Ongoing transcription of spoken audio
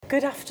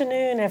Good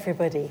afternoon,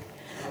 everybody.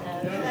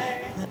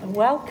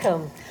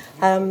 Welcome.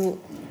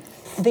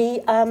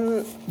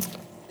 The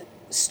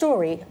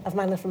story of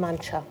Man of La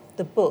Mancha,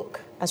 the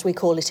book, as we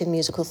call it in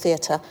musical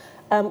theatre,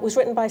 was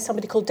written by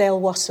somebody called Dale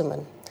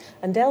Wasserman.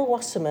 And Dale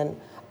Wasserman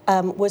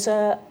was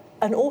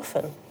an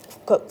orphan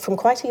from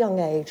quite a young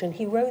age, and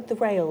he rode the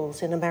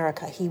rails in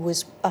America. He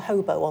was a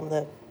hobo on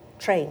the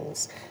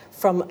trains.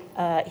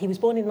 He was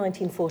born in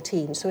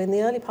 1914, so in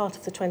the early part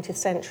of the 20th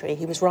century,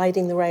 he was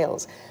riding the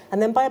rails.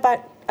 And then by about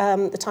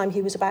the time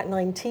he was about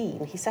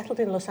 19, he settled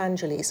in Los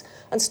Angeles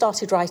and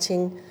started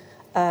writing,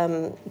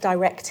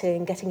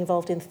 directing, getting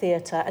involved in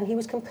theatre, and he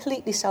was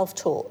completely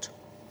self-taught.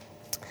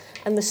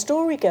 And the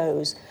story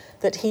goes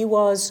that he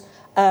was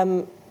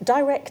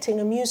directing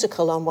a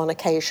musical on one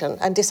occasion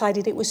and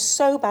decided it was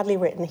so badly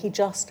written he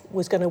just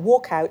was going to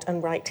walk out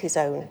and write his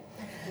own.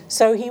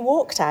 So he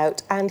walked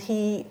out and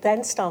he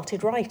then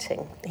started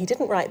writing. He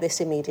didn't write this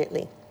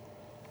immediately.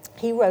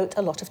 He wrote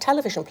a lot of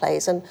television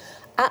plays, and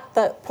at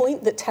the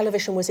point that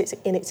television was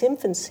in its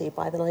infancy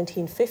by the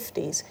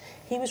 1950s,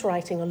 he was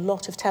writing a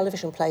lot of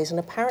television plays, and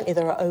apparently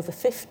there are over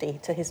 50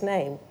 to his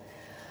name.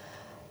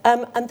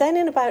 And then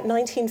in about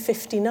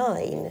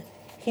 1959,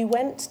 he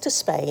went to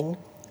Spain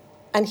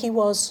and he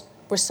was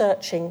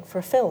researching for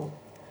a film.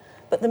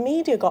 But the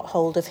media got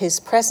hold of his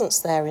presence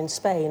there in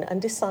Spain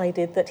and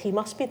decided that he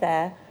must be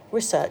there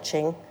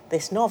researching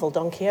this novel,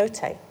 Don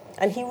Quixote.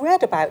 And he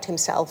read about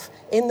himself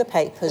in the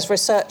papers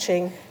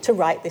researching to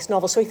write this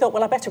novel. So he thought,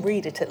 well, I better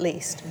read it at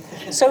least.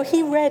 So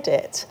he read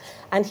it,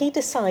 and he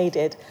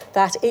decided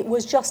that it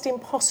was just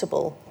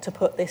impossible to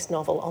put this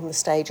novel on the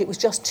stage. It was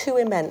just too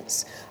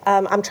immense.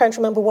 I'm trying to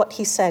remember what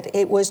he said.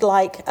 It was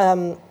like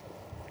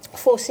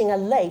forcing a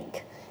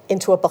lake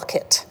into a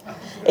bucket.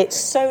 It's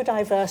so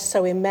diverse,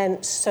 so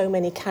immense, so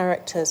many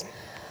characters.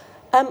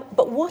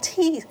 But what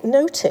he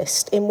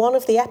noticed in one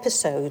of the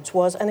episodes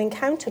was an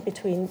encounter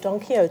between Don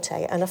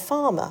Quixote and a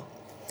farmer.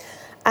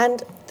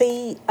 And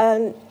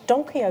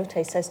Don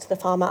Quixote says to the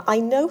farmer, "I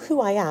know who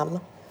I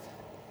am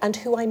and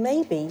who I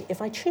may be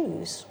if I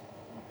choose."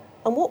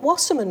 And what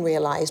Wasserman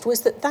realised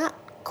was that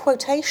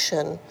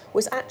quotation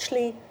was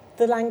actually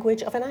the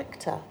language of an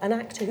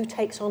actor who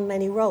takes on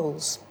many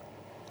roles.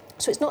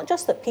 So it's not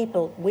just that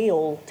we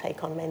all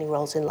take on many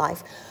roles in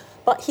life,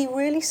 but he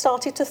really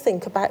started to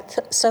think about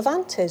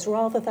Cervantes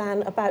rather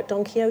than about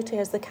Don Quixote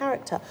as the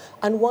character,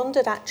 and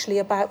wondered actually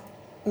about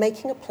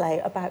making a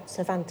play about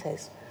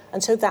Cervantes.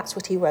 And so that's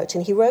what he wrote.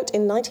 And he wrote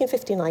in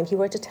 1959, he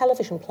wrote a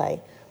television play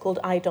called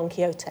I, Don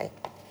Quixote.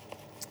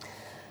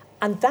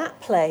 And that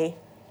play,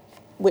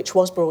 which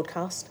was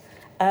broadcast,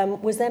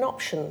 was then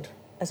optioned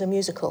as a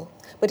musical.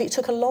 But it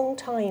took a long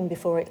time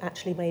before it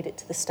actually made it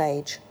to the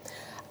stage.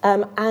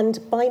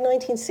 And by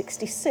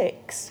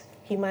 1966,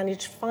 he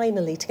managed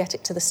finally to get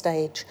it to the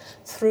stage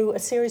through a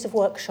series of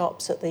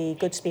workshops at the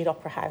Goodspeed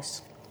Opera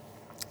House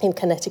in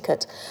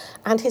Connecticut.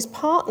 And his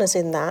partners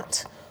in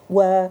that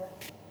were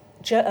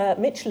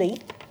Mitch Leigh,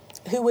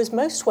 who was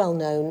most well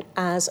known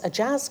as a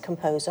jazz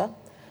composer,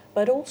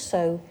 but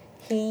also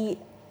he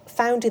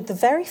founded the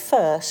very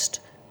first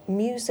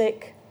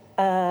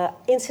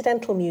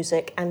incidental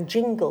music and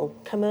jingle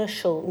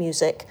commercial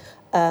music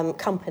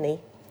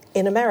company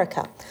in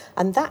America.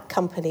 And that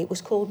company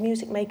was called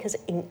Music Makers,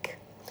 Inc.,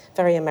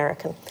 very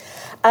American.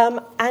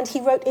 And he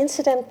wrote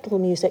incidental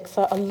music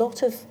for a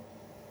lot of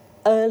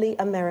early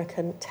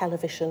American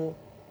television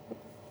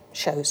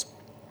shows.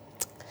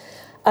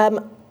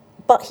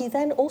 But he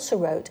then also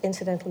wrote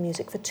incidental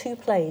music for 2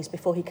 plays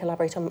before he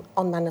collaborated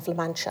on Man of La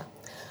Mancha.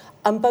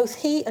 And both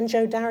he and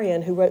Joe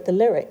Darian, who wrote the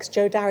lyrics,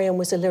 Joe Darian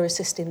was a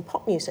lyricist in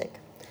pop music,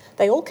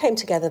 they all came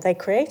together, they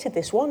created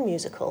this one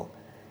musical,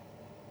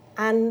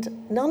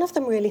 and none of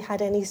them really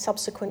had any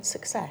subsequent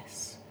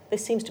success.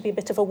 This seems to be a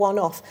bit of a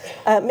one-off.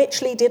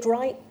 Mitch Leigh did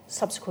write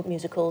subsequent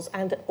musicals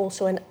and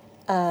also an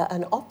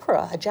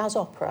opera, a jazz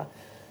opera,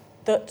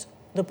 that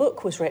the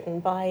book was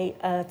written by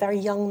a very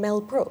young Mel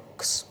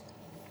Brooks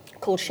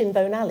called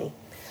Shinbone Alley.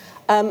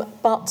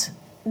 But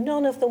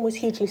none of them was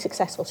hugely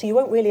successful, so you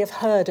won't really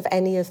have heard of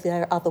any of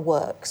their other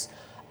works.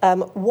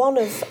 One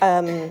of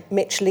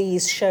Mitch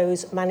Leigh's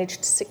shows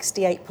managed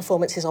 68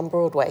 performances on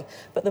Broadway,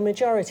 but the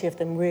majority of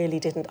them really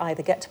didn't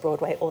either get to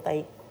Broadway or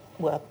they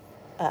were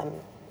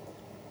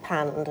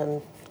panned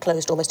and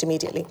closed almost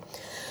immediately.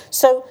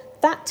 So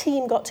that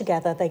team got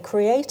together, they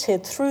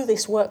created, through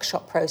this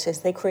workshop process,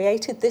 they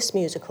created this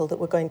musical that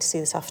we're going to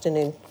see this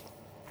afternoon.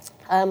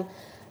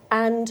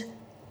 And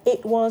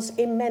it was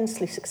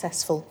immensely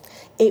successful.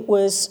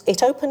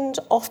 It opened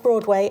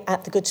off-Broadway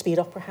at the Goodspeed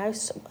Opera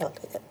House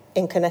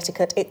in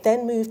Connecticut. It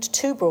then moved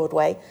to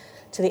Broadway,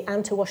 to the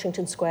Anta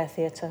Washington Square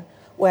Theatre,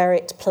 where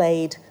it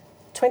played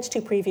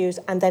 22 previews,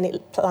 and then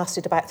it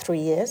lasted about 3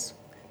 years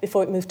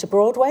before it moved to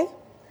Broadway.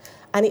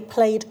 And it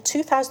played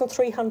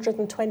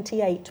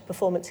 2,328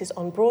 performances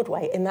on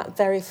Broadway in that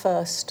very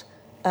first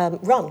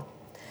run.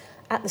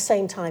 At the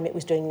same time, it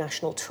was doing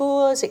national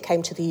tours. It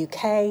came to the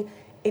UK.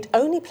 it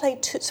only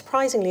played,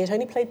 surprisingly, it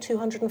only played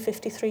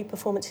 253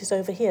 performances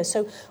over here.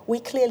 So we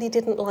clearly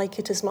didn't like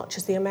it as much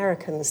as the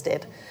Americans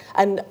did.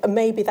 And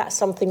maybe that's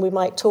something we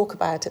might talk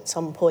about at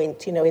some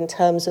point, you know, in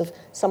terms of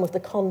some of the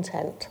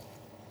content.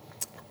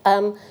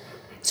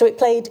 So it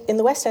played in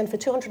the West End for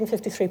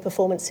 253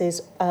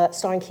 performances,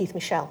 starring Keith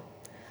Michell.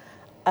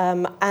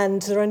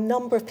 And there are a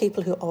number of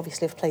people who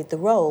obviously have played the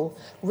role.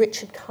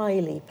 Richard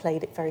Kiley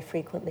played it very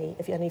frequently.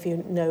 If any of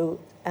you know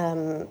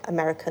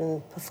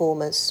American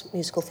performers,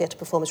 musical theatre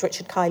performers,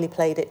 Richard Kiley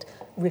played it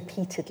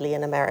repeatedly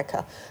in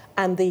America.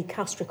 And the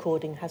cast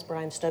recording has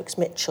Brian Stokes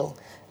Mitchell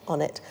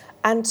on it.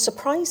 And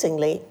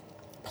surprisingly,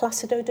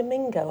 Placido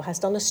Domingo has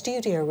done a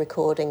studio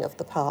recording of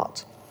the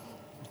part.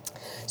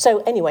 So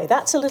anyway,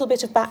 that's a little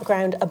bit of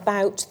background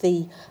about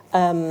the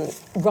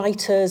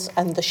writers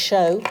and the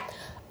show.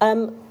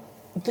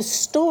 The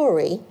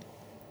story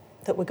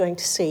that we're going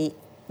to see,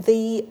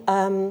 the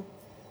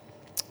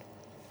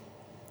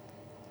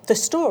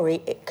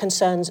story, it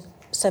concerns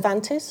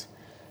Cervantes,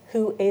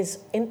 who is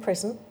in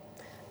prison.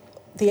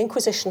 The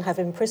Inquisition have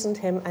imprisoned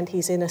him and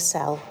he's in a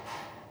cell.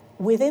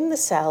 Within the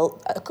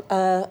cell,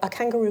 a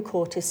kangaroo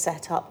court is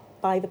set up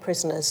by the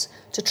prisoners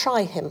to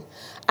try him.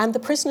 And the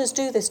prisoners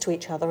do this to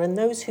each other, and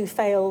those who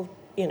fail,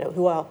 you know,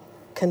 who are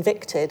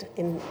convicted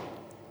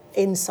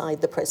inside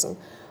the prison,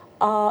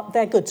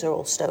 their goods are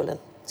all stolen.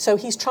 So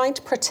he's trying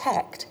to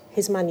protect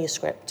his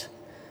manuscript,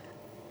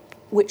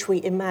 which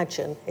we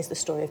imagine is the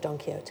story of Don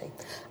Quixote.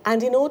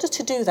 And in order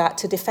to do that,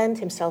 to defend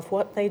himself,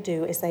 what they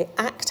do is they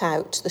act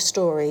out the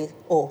story,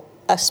 or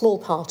a small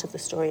part of the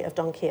story of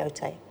Don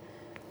Quixote.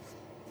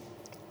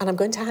 And I'm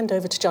going to hand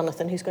over to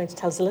Jonathan, who's going to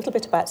tell us a little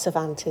bit about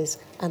Cervantes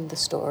and the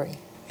story.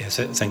 Yes,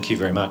 thank you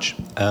very much.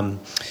 I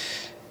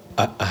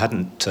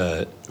hadn't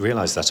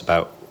realised that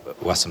about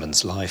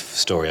Wasserman's life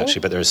story,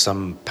 actually, but there are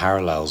some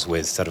parallels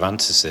with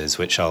Cervantes's,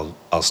 which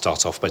I'll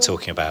start off by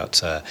talking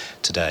about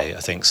today,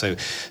 I think. So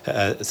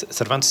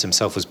Cervantes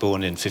himself was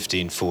born in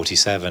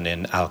 1547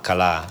 in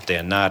Alcalá de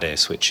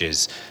Henares, which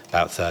is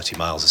about 30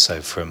 miles or so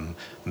from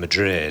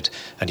Madrid,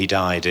 and he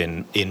died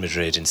in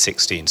Madrid in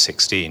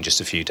 1616,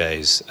 just a few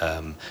days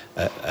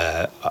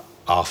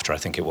after, I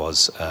think it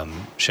was,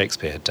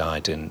 Shakespeare had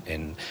died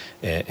in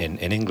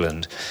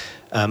England.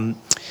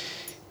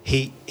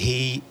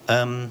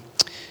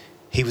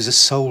 He was a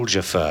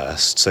soldier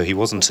first, so he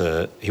wasn't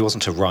a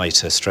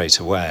writer straight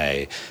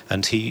away,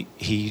 and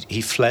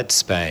he fled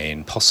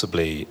Spain,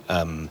 possibly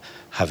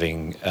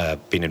having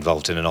been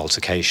involved in an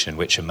altercation in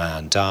which a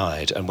man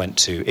died, and went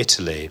to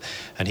Italy,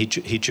 and he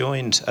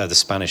joined the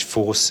Spanish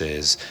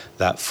forces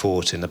that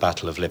fought in the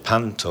Battle of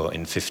Lepanto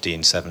in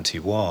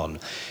 1571.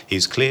 He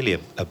was clearly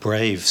a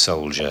brave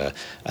soldier.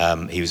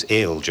 He was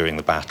ill during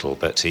the battle,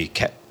 but he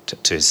kept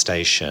to his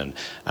station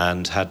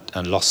and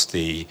lost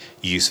the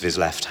use of his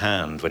left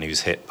hand when he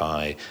was hit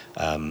by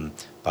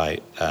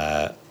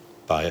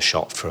a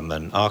shot from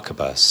an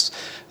arquebus.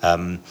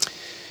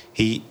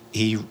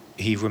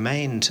 He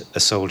remained a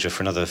soldier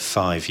for another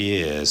 5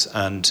 years,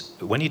 and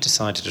when he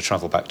decided to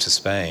travel back to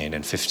Spain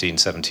in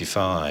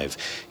 1575,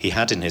 he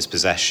had in his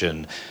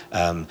possession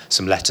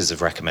some letters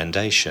of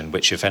recommendation,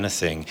 which, if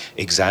anything,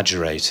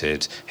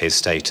 exaggerated his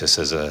status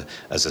as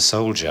a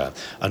soldier.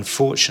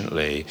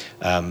 Unfortunately,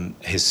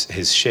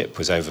 his ship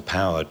was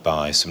overpowered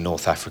by some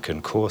North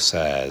African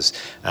corsairs,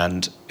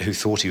 and who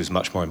thought he was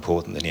much more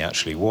important than he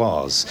actually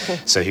was.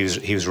 So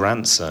he was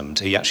ransomed.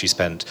 He actually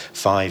spent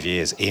 5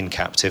 years in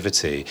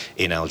captivity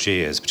in Algiers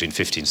between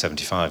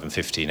 1575 and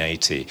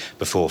 1580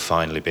 before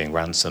finally being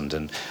ransomed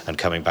and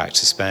coming back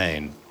to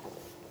Spain.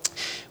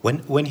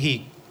 When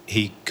he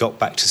got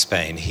back to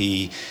Spain,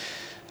 he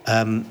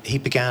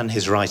began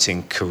his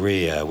writing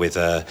career with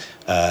a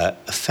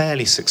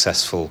fairly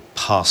successful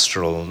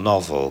pastoral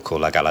novel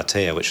called La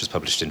Galatea, which was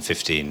published in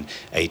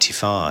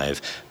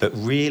 1585. But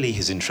really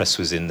his interest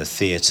was in the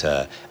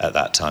theatre at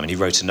that time, and he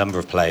wrote a number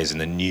of plays in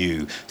the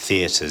new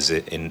theatres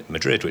in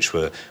Madrid, which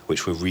were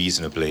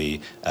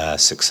reasonably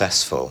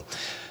successful.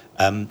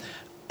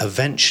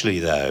 Eventually,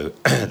 though,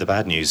 the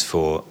bad news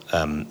for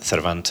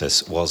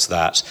Cervantes was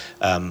that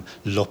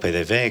Lope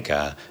de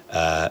Vega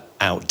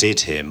outdid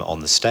him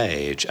on the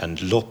stage,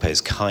 and Lope's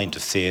kind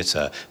of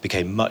theatre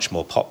became much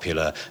more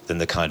popular than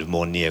the kind of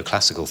more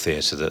neoclassical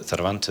theatre that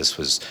Cervantes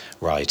was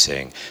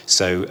writing.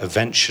 So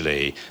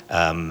eventually,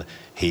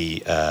 the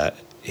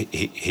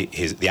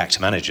actor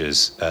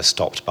managers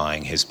stopped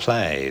buying his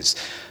plays.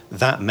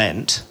 That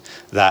meant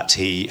that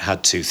he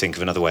had to think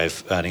of another way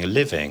of earning a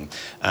living.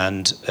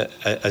 And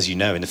as you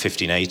know, in the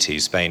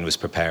 1580s, Spain was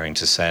preparing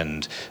to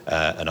send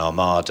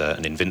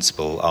an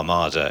invincible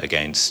armada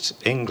against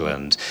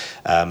England.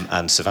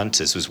 And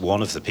Cervantes was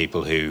one of the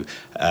people who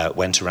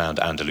went around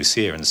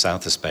Andalusia in the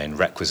south of Spain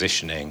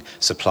requisitioning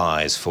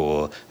supplies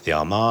for the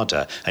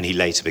armada. And he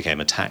later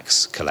became a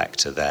tax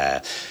collector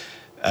there.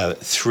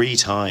 3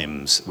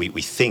 times,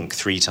 we think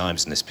 3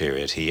 times in this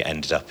period, he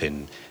ended up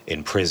in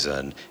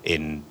prison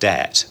in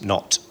debt,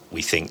 not,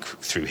 we think,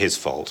 through his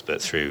fault,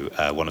 but through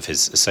one of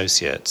his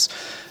associates.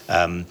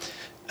 And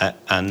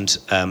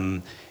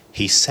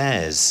he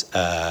says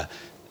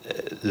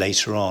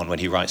later on, when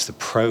he writes the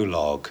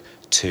prologue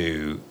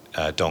to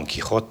Don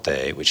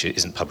Quixote, which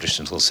isn't published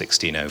until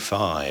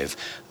 1605,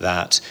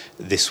 that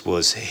this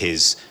was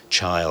his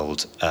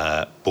child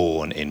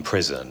born in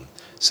prison.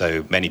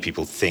 So many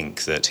people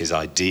think that his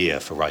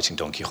idea for writing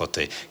Don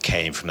Quixote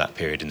came from that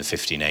period in the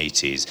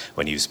 1580s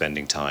when he was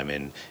spending time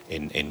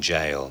in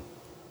jail.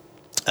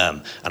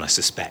 And I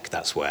suspect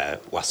that's where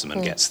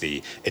Wasserman gets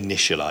the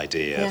initial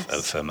idea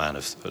of Herman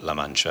of La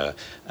Mancha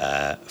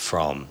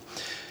from.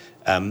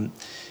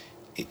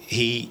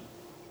 He,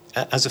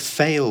 as a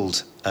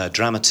failed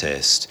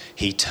dramatist,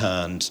 he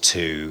turned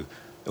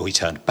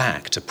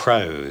back to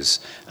prose,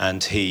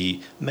 and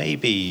he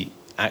maybe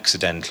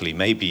accidentally,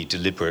 maybe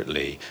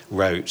deliberately,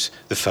 wrote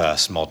the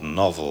first modern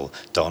novel,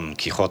 Don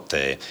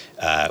Quixote,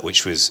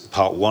 which was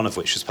part one of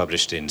which was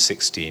published in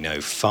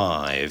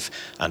 1605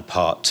 and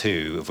part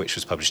two of which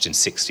was published in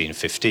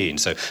 1615.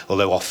 So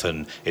although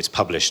often it's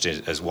published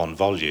as one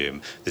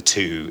volume,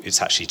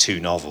 it's actually two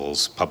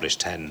novels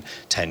published 10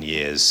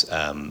 years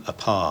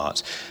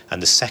apart.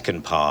 And the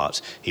second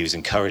part he was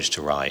encouraged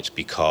to write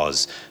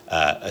because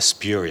a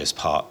spurious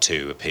part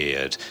two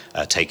appeared,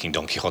 taking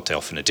Don Quixote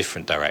off in a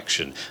different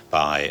direction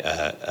by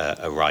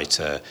a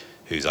writer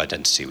whose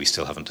identity we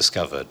still haven't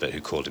discovered, but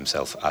who called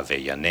himself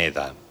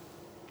Avellaneda.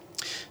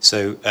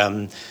 So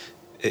I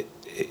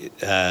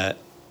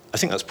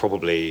think that's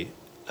probably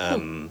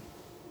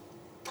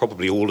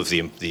all of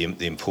the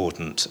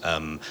important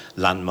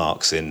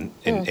landmarks in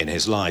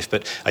his life.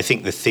 But I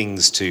think the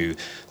things to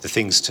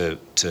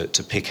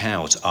pick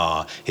out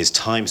are his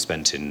time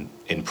spent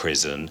in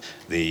prison,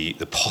 the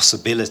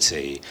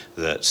possibility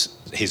that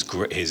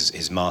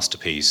his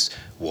masterpiece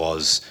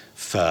was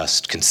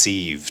first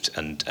conceived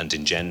and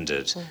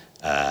engendered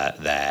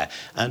there,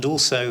 and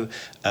also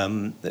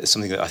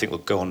something that I think we'll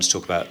go on to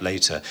talk about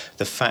later,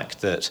 the fact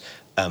that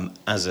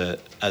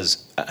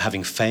as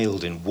having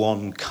failed in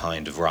one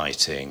kind of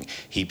writing,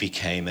 he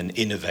became an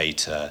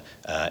innovator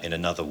in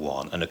another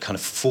one, and a kind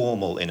of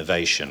formal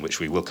innovation, which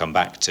we will come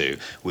back to,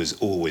 was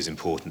always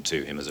important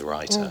to him as a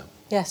writer.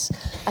 Yes,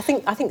 I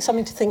think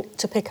something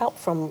to pick up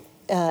from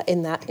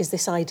in that is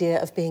this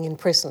idea of being in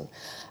prison,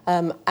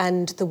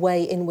 and the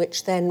way in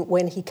which then,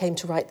 when he came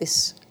to write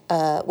this,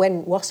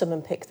 when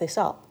Wasserman picked this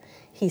up,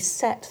 he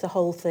set the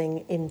whole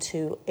thing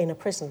in a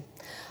prison.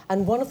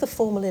 And one of the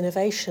formal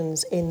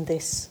innovations in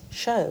this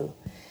show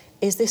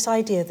is this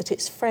idea that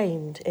it's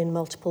framed in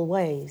multiple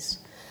ways.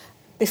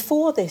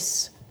 Before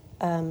this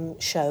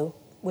show,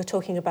 we're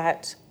talking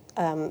about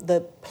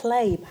the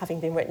play having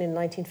been written in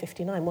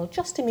 1959. Well,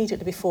 just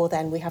immediately before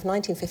then, we have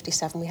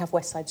 1957, we have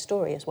West Side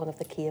Story as one of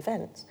the key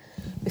events.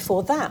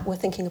 Before that, we're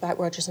thinking about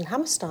Rodgers and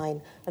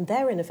Hammerstein and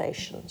their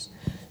innovations.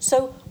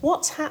 So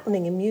what's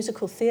happening in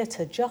musical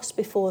theatre just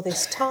before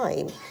this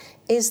time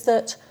is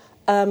that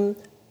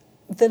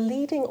the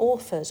leading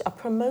authors are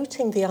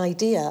promoting the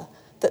idea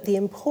that the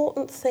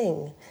important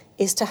thing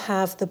is to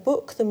have the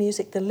book, the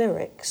music, the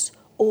lyrics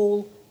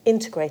all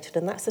integrated,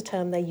 and that's the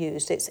term they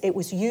used. It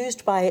was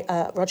used by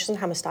Rodgers and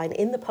Hammerstein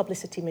in the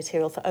publicity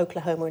material for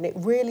Oklahoma, and it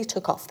really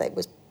took off.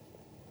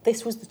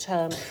 This was the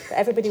term that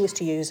everybody was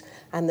to use,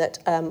 and that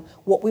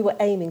what we were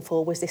aiming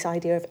for was this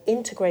idea of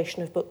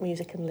integration of book,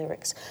 music, and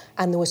lyrics.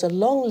 And there was a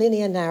long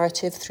linear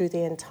narrative through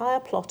the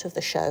entire plot of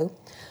the show,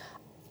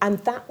 and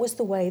that was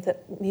the way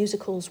that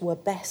musicals were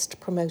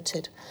best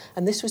promoted.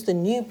 And this was the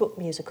new book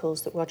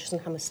musicals that Rodgers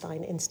and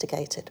Hammerstein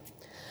instigated.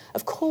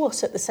 Of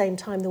course, at the same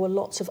time, there were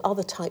lots of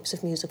other types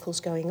of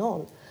musicals going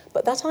on.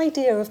 But that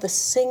idea of the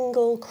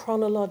single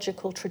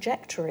chronological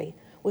trajectory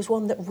was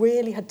one that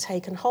really had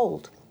taken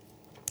hold.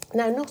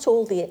 Now, not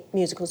all the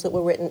musicals that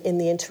were written in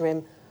the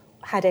interim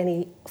had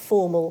any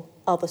formal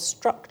other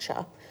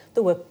structure.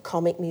 There were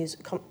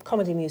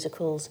comedy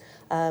musicals,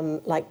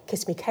 like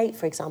Kiss Me Kate,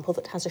 for example,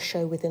 that has a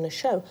show within a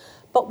show.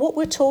 But what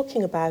we're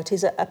talking about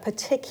is a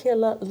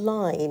particular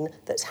line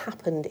that's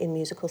happened in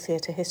musical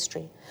theatre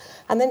history.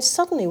 And then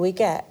suddenly we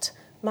get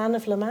Man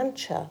of La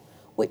Mancha,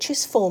 which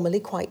is formally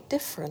quite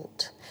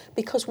different,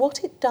 because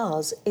what it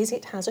does is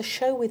it has a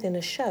show within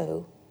a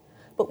show,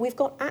 but we've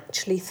got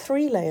actually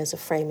 3 layers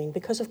of framing,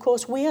 because, of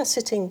course, we are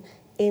sitting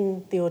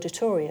in the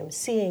auditorium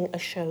seeing a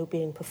show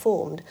being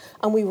performed,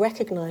 and we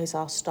recognise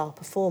our star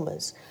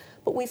performers.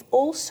 But we've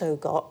also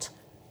got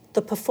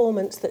the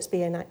performance that's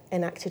being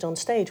enacted on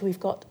stage. We've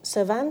got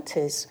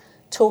Cervantes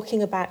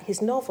talking about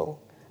his novel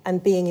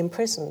and being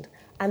imprisoned.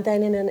 And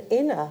then in an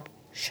inner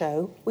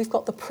show, we've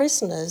got the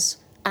prisoners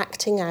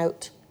acting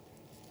out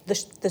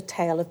the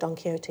tale of Don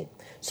Quixote.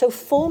 So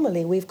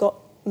formally, we've got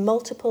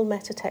multiple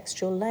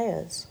metatextual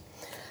layers.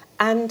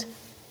 And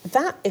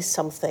that is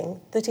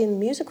something that in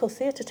musical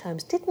theatre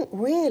terms didn't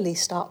really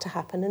start to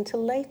happen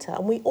until later.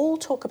 And we all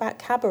talk about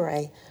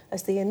Cabaret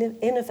as the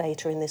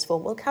innovator in this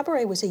form. Well,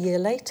 Cabaret was a year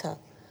later.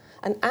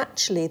 And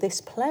actually, this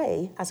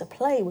play, as a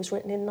play, was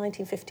written in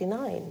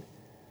 1959.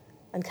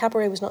 And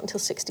Cabaret was not until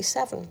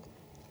 1967.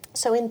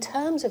 So in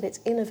terms of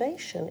its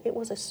innovation, it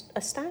was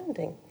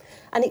astounding.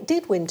 And it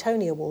did win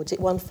Tony Awards.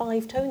 It won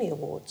 5 Tony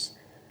Awards.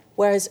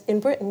 Whereas in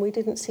Britain, we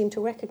didn't seem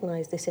to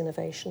recognise this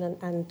innovation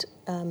and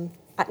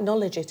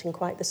acknowledge it in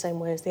quite the same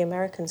way as the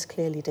Americans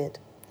clearly did.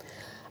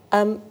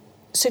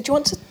 So do you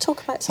want to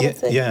talk about some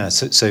of the... Yeah,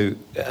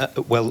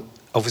 well,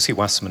 obviously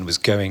Wasserman was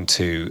going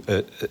to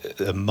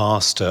a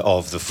master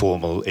of the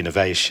formal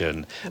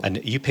innovation,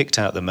 and you picked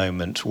out the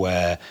moment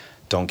where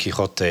Don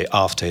Quixote,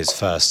 after his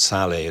first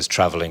sally, is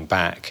travelling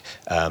back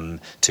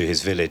to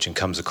his village and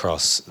comes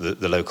across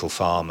the local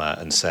farmer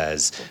and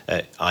says,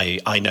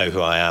 I know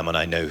who I am and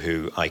I know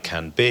who I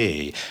can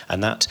be.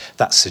 And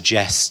that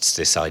suggests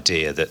this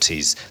idea that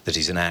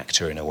he's an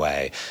actor in a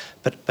way.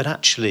 But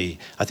actually,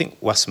 I think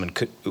Wasserman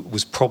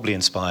was probably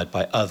inspired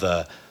by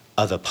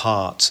other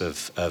parts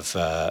of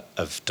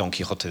Don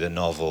Quixote the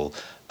novel,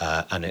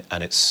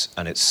 and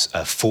its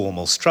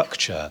formal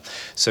structure.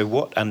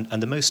 So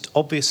the most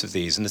obvious of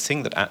these, and the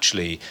thing that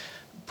actually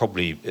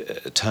probably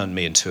turned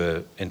me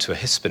into a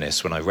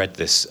Hispanist when I read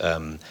this,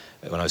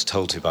 when I was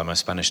told to by my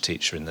Spanish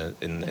teacher in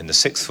the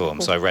sixth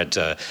form. So I read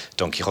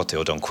Don Quixote,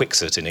 or Don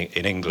Quixote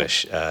in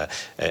English,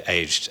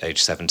 aged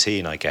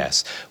 17, I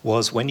guess,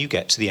 was when you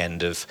get to the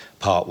end of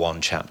part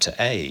 1, chapter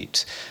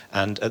 8.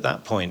 And at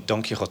that point,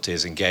 Don Quixote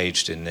is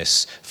engaged in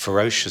this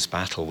ferocious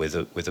battle with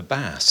a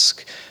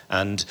Basque,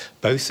 and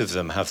both of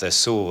them have their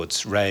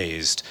swords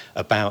raised,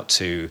 about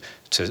to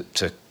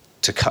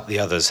cut the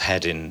other's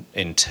head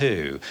in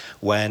two,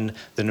 when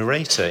the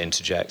narrator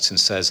interjects and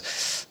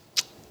says,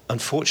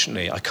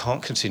 unfortunately, I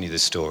can't continue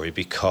this story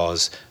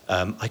because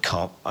I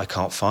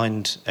can't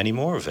find any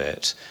more of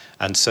it.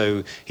 And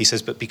so he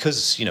says, but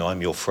because,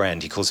 I'm your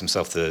friend, he calls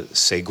himself the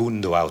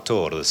segundo autor,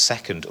 or the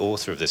second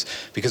author of this,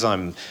 because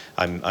I'm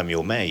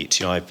your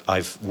mate,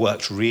 I've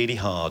worked really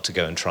hard to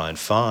go and try and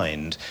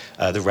find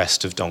the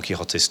rest of Don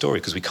Quixote's story,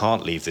 because we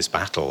can't leave this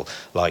battle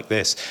like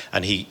this.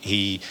 And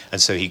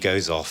so he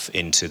goes off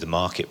into the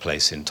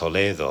marketplace in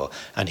Toledo,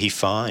 and he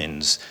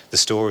finds the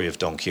story of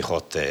Don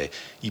Quixote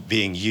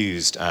being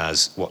used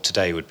as what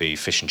today would be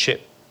fish and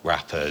chip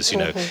wrappers,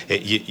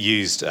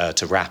 used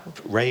to wrap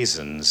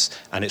raisins,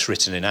 and it's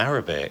written in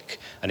Arabic.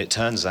 And it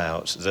turns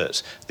out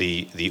that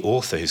the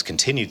author who's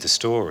continued the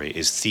story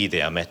is Cide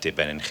Hamete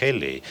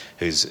Benengeli,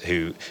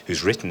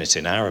 who's written it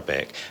in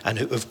Arabic, and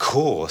who, of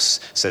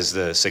course, says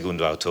the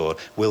segundo autor,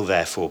 will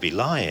therefore be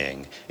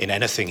lying in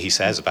anything he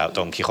says about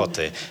Don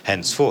Quixote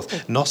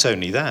henceforth. Not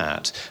only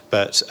that,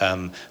 but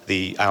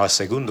our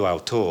segundo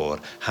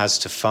autor has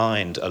to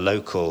find a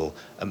local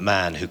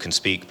man who can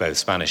speak both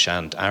Spanish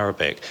and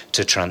Arabic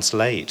to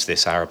translate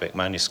this Arabic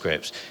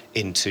manuscript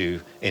into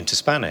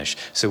Spanish.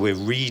 So we're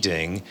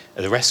reading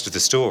the rest of the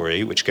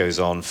story, which goes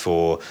on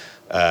for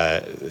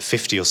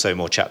 50 or so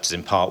more chapters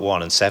in part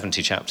 1 and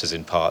 70 chapters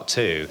in part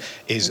 2,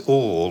 is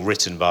all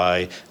written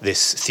by this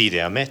Cide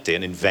Hamete,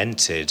 an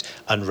invented,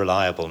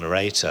 unreliable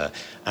narrator.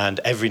 And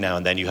every now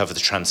and then you have the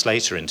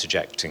translator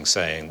interjecting,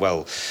 saying,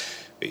 well,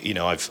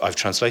 I've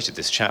translated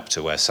this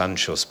chapter where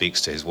Sancho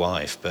speaks to his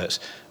wife, but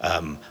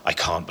I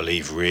can't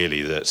believe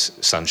really that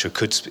Sancho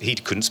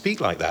couldn't speak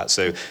like that.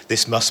 So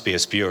this must be a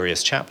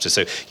spurious chapter.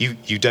 So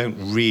you don't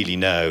really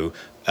know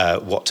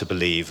what to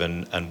believe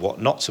and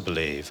what not to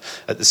believe.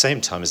 At the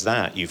same time as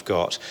that, you've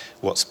got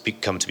what's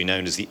become to be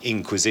known as the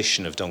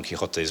Inquisition of Don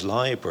Quixote's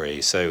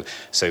library. So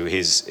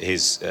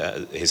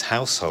his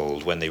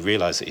household, when they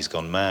realise that he's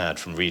gone mad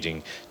from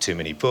reading too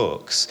many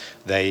books,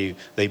 they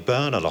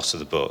burn a lot of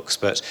the books.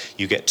 But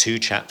you get 2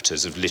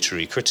 chapters of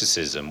literary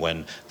criticism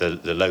when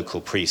the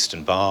local priest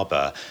and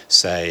barber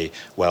say,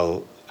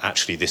 well,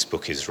 actually this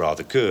book is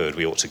rather good,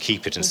 we ought to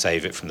keep it and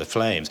save it from the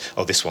flames.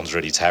 Oh, this one's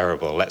really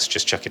terrible, let's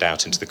just chuck it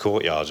out into the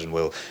courtyard and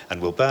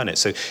we'll burn it.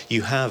 So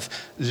you have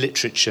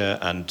literature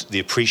and the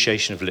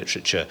appreciation of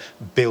literature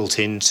built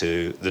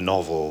into the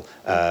novel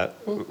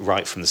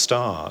right from the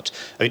start.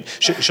 I mean,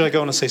 should I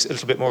go on and say a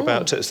little bit more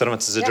about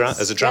Cervantes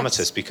as a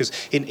dramatist? Because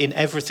in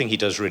everything he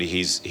does, really,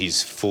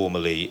 he's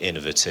formally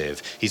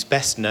innovative. He's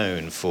best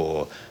known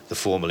for the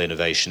formal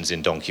innovations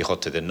in Don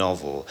Quixote the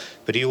novel,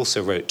 but he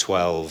also wrote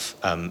 12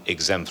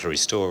 exemplary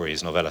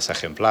stories, novelas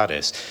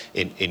ejemplares,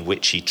 in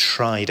which he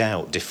tried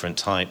out different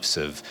types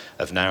of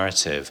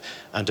narrative.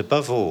 And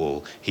above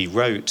all, he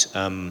wrote,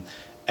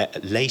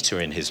 later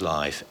in his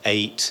life,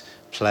 8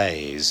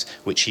 plays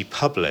which he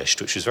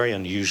published, which was very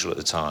unusual at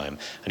the time,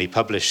 and he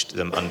published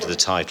them under the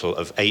title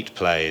of 8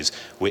 plays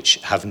which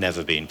have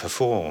never been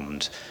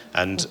performed.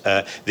 And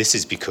this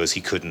is because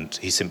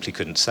he simply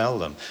couldn't sell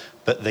them.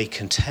 But they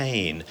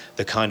contain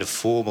the kind of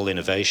formal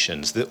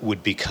innovations that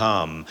would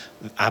become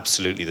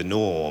absolutely the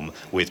norm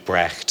with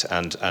Brecht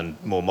and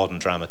more modern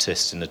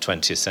dramatists in the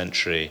 20th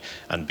century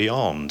and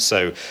beyond.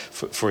 So,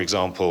 for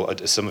example,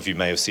 some of you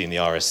may have seen the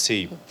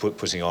RSC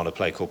putting on a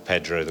play called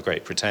Pedro the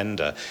Great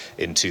Pretender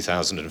in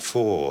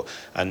 2004,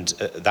 and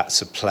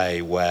that's a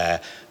play where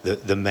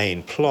the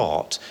main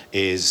plot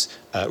is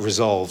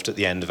resolved at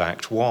the end of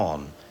Act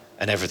 1.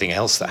 And everything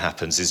else that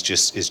happens is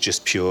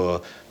just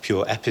pure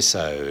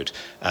episode.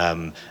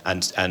 And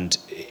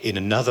in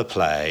another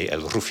play,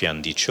 El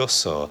Rufián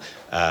Dichoso,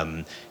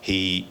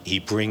 he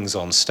brings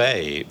on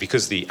stage,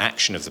 because the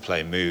action of the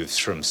play moves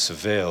from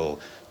Seville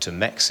to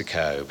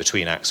Mexico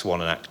between Acts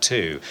 1 and Act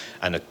 2,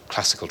 and a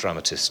classical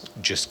dramatist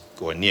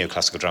or a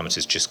neoclassical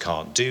dramatist just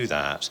can't do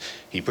that.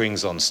 He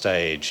brings on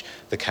stage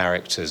the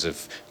characters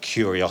of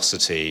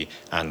curiosity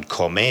and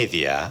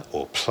comedia,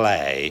 or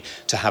play,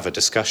 to have a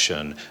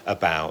discussion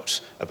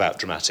about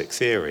dramatic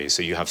theory.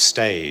 So you have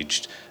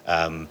staged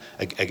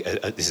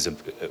this is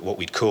what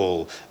we'd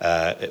call,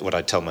 what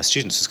I'd tell my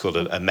students is called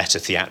a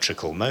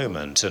meta-theatrical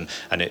moment, and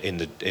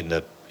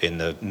in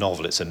the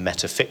novel, it's a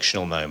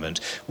metafictional moment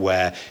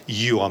where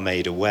you are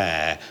made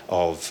aware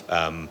of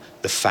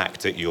the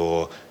fact that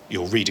you're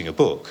reading a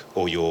book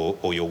or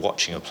you're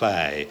watching a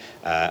play,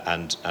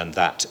 and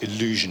that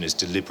illusion is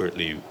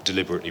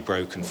deliberately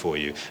broken for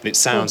you. And it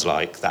sounds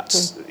like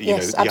that's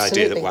yes, the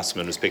idea that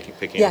Wasserman was picking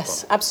up on.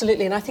 Yes,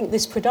 absolutely, and I think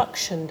this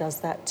production does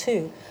that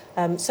too.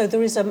 So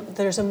there is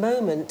a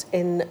moment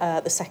in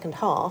the second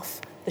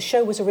half. The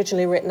show was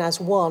originally written as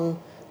one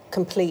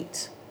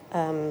complete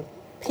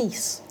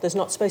piece. There's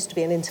not supposed to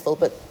be an interval,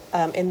 but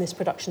in this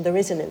production there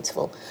is an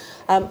interval.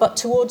 But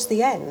towards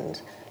the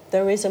end,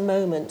 there is a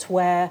moment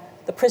where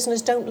the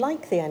prisoners don't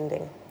like the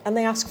ending, and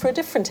they ask for a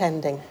different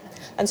ending.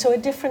 And so a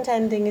different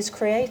ending is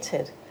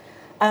created.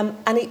 And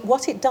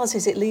what it does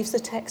is it leaves the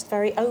text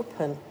very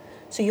open.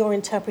 So your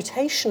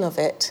interpretation of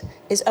it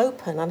is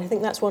open. And I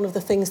think that's one of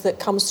the things that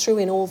comes through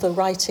in all the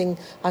writing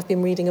I've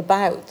been reading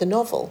about the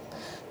novel,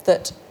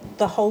 that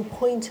the whole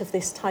point of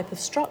this type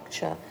of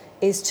structure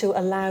is to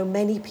allow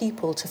many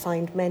people to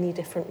find many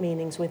different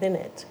meanings within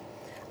it.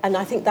 And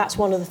I think that's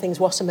one of the things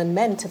Wasserman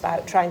meant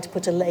about trying to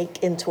put a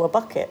lake into a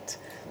bucket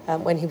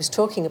when he was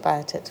talking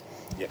about it.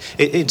 Yeah.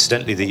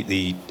 Incidentally,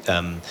 the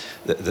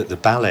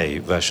ballet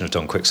version of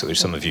Don Quixote,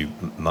 which some of you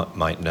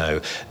might know,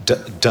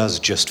 does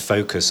just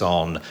focus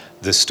on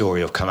the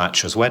story of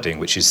Camacho's wedding,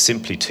 which is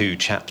simply 2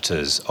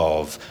 chapters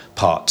of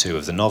part 2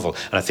 of the novel.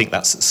 And I think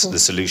that's the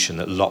solution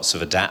that lots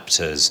of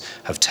adapters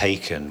have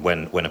taken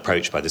when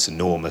approached by this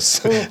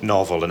enormous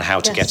novel and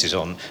how to get it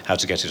on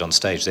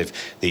stage.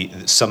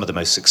 Some of the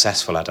most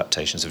successful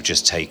adaptations have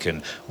just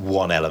taken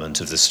one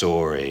element of the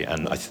story.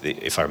 And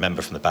if I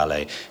remember from the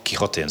ballet,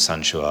 Quixote and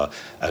Sancho are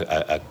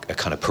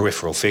kind of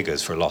peripheral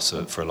figures for a lot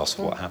of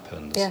what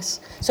happens.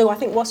 Yes. So I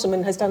think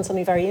Wasserman has done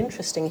something very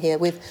interesting here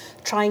with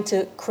trying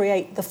to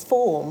create the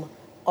form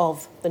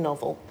of the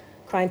novel,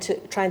 trying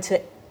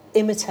to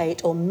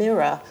imitate or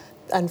mirror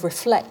and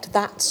reflect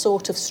that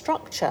sort of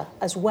structure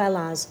as well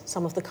as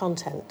some of the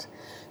content.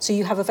 So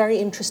you have a very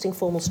interesting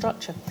formal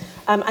structure.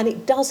 And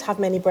it does have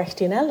many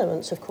Brechtian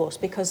elements, of course,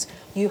 because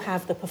you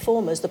have the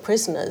performers, the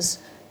prisoners,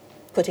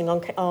 putting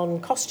on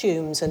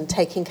costumes and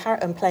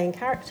playing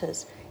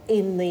characters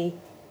in the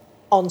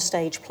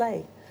on-stage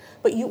play.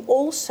 But you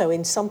also,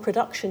 in some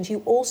productions,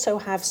 you also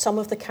have some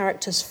of the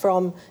characters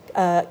from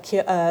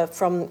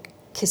Kisana.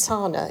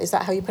 Is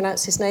that how you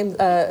pronounce his name?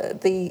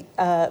 The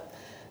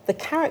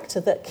character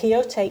that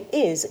Quixote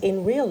is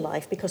in real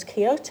life, because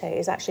Quixote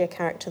is actually a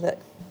character that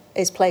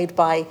is played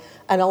by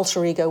an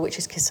alter ego, which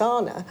is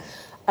Kisana.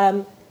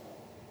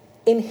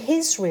 In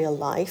his real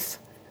life,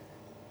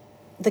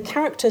 the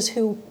characters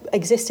who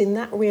exist in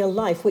that real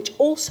life, which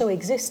also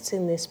exists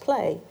in this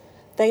play,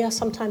 they are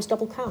sometimes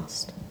double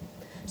cast.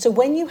 So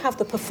when you have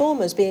the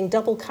performers being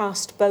double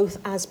cast both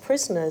as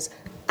prisoners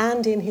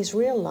and in his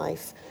real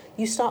life,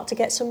 you start to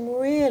get some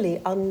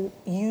really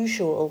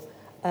unusual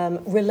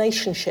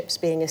relationships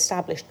being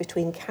established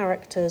between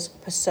characters,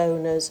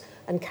 personas,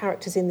 and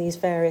characters in these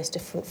various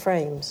different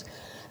frames.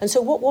 And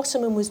so what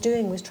Wasserman was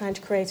doing was trying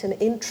to create an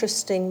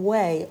interesting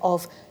way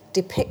of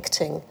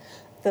depicting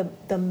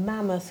the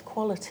mammoth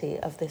quality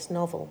of this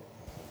novel.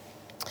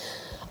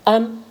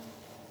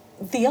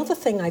 The other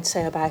thing I'd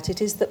say about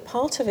it is that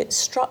part of its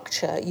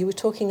structure, you were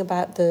talking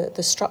about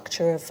the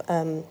structure of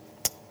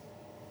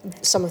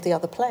some of the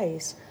other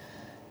plays.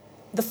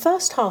 The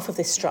first half of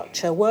this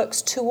structure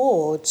works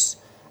towards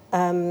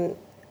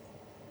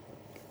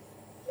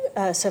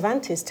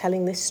Cervantes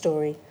telling this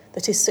story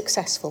that is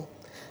successful.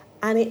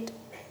 And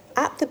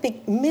at the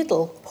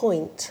middle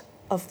point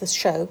of the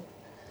show,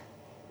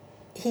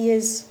 he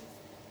is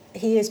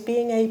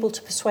able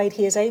to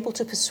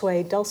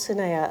persuade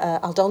Dulcinea,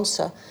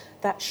 Aldonza,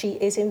 that she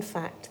is in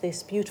fact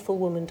this beautiful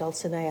woman,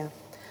 Dulcinea.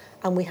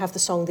 And we have the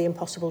song The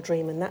Impossible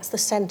Dream, and that's the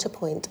centre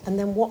point. And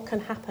then what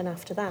can happen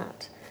after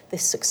that?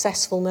 This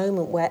successful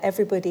moment where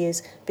everybody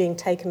is being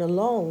taken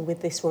along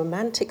with this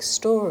romantic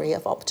story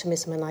of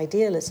optimism and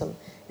idealism,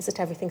 is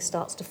that everything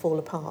starts to fall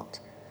apart.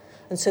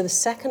 And so the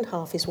second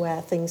half is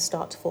where things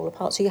start to fall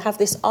apart. So you have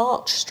this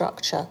arch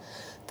structure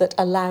that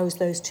allows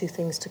those two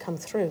things to come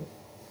through.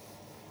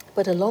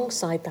 But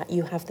alongside that,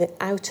 you have the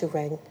outer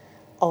ring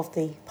of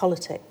the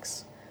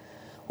politics,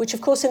 which,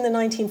 of course, in the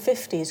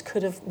 1950s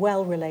could have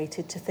well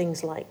related to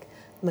things like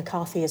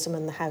McCarthyism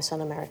and the House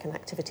Un-American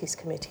Activities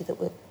Committee that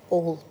were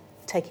all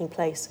taking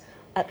place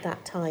at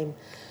that time.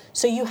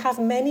 So you have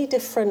many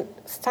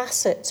different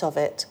facets of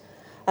it.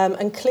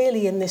 And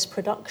clearly in this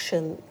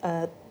production,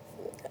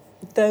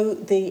 though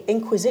the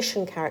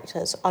Inquisition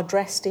characters are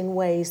dressed in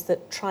ways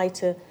that try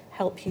to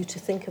help you to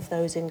think of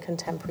those in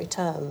contemporary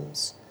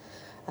terms.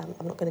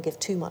 I'm not going to give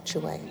too much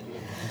away.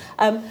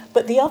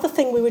 But the other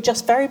thing we were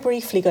just very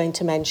briefly going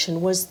to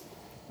mention was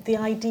the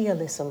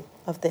idealism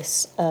of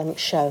this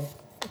show.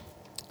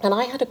 And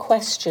I had a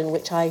question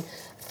which I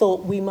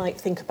thought we might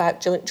think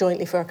about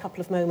jointly for a couple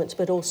of moments,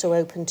 but also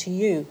open to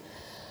you.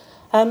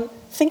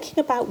 Thinking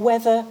about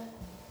whether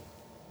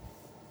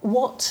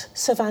what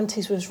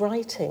Cervantes was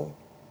writing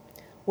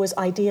was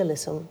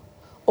idealism,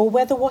 or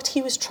whether what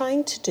he was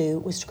trying to do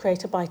was to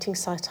create a biting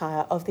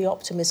satire of the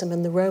optimism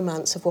and the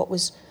romance of what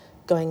was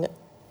going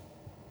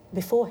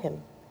before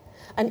him.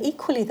 And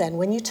equally then,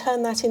 when you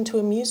turn that into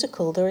a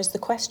musical, there is the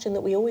question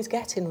that we always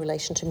get in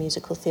relation to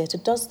musical theatre.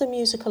 Does the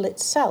musical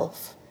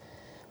itself,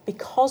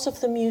 because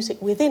of the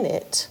music within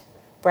it,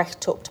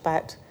 Brecht talked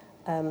about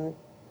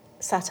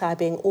satire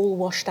being all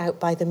washed out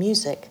by the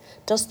music,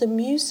 does the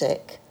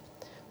music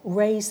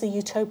raise the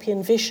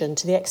utopian vision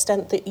to the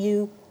extent that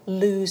you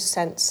lose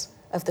sense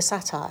of the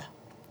satire?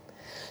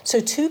 So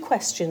two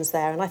questions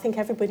there, and I think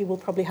everybody will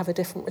probably have a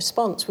different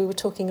response. We were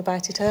talking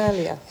about it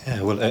earlier.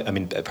 Yeah, well, I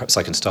mean, perhaps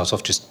I can start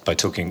off just by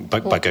talking by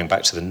going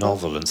back to the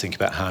novel and think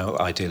about how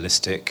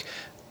idealistic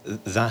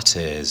that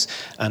is,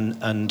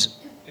 and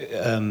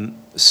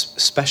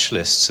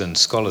specialists and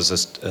scholars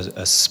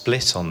are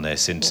split on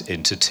this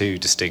into two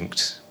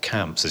distinct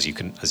camps, as you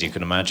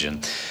can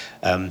imagine.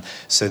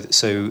 So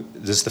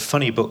there's the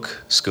funny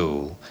book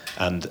school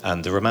and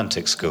the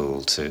romantic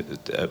school, to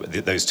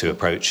those two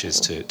approaches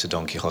to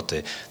Don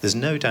Quixote. There's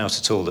no doubt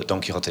at all that Don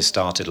Quixote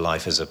started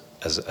life as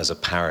a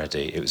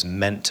parody. It was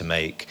meant to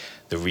make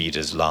the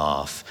readers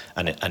laugh,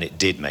 and it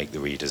did make the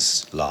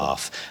readers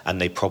laugh, and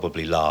they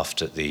probably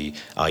laughed at the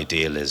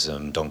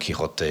idealism, Don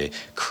Quixote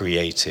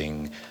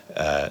creating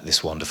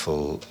this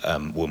wonderful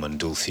woman,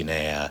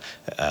 Dulcinea,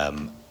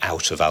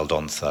 out of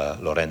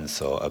Aldonza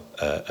Lorenzo,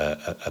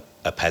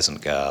 a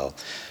peasant girl.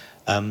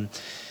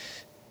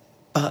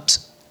 But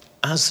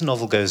as the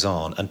novel goes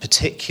on, and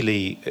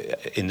particularly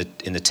in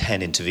the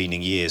 10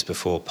 intervening years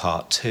before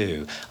Part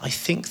 2, I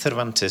think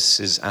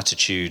Cervantes'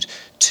 attitude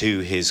to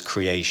his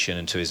creation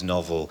and to his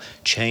novel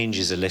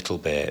changes a little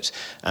bit.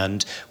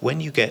 And when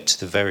you get to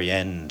the very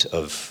end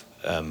of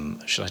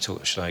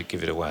should I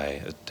give it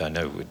away? I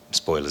know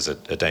spoilers are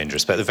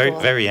dangerous, but at the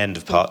very end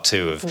of Part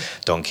 2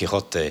 of Don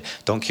Quixote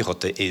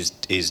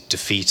is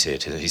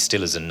defeated. He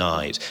still is a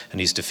knight, and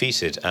he's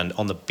defeated. And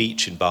on the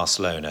beach in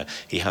Barcelona,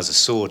 he has a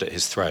sword at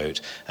his throat,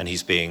 and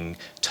he's being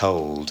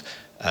told,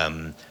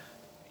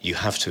 you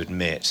have to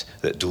admit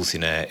that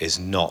Dulcinea is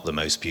not the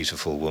most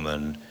beautiful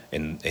woman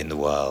in the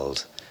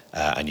world,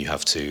 and you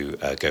have to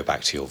go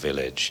back to your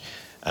village.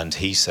 And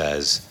he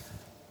says,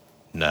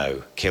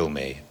 no, kill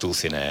me.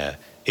 Dulcinea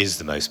is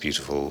the most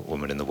beautiful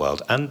woman in the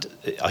world. And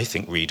I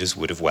think readers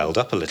would have welled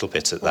up a little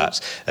bit at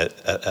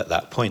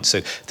that point.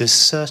 So there's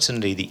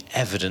certainly the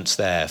evidence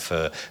there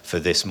for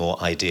this more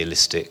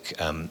idealistic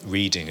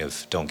reading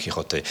of Don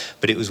Quixote.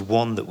 But it was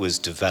one that was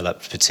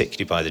developed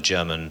particularly by the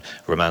German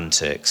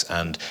Romantics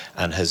and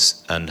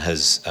has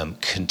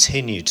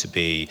continued to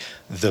be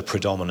the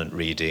predominant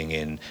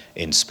reading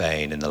in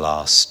Spain in the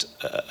last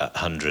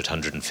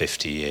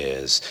 150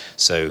 years.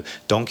 So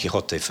Don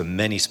Quixote, for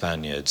many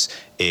Spaniards,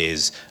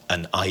 is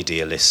an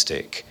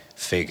idealistic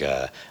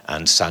figure,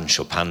 and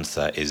Sancho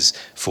Panza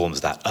forms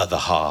that other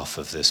half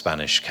of the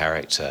Spanish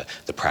character,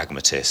 the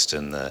pragmatist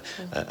and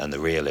the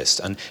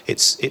realist. And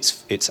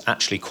it's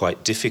actually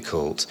quite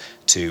difficult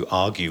to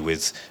argue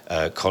with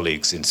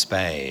colleagues in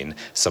Spain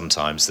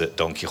sometimes that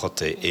Don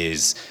Quixote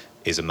is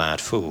a mad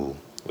fool,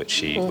 which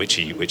he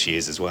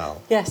is as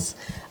well. Yes.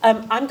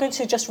 I'm going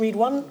to just read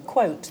one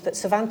quote that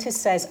Cervantes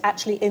says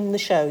actually in the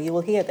show. You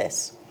will hear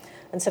this.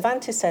 And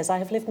Cervantes says, I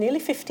have lived nearly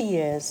 50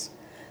 years,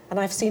 and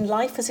I've seen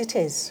life as it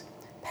is.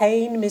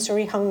 Pain,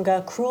 misery,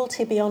 hunger,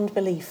 cruelty beyond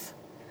belief.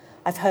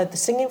 I've heard the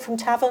singing from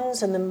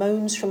taverns and the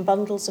moans from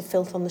bundles of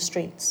filth on the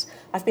streets.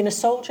 I've been a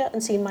soldier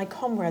and seen my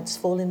comrades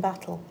fall in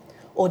battle,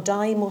 or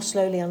die more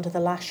slowly under the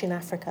lash in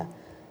Africa.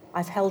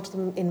 I've held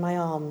them in my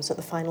arms at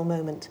the final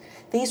moment.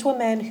 These were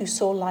men who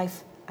saw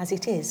life as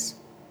it is,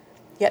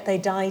 yet they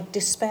died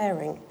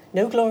despairing.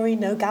 No glory,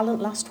 no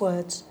gallant last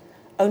words,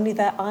 only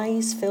their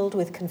eyes filled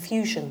with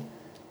confusion,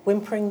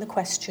 whimpering the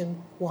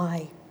question,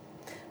 why?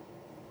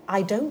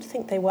 I don't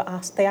think they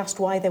asked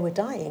why they were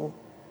dying,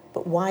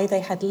 but why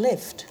they had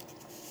lived.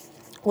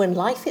 When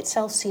life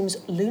itself seems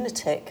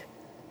lunatic,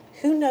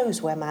 who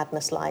knows where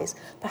madness lies?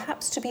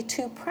 Perhaps to be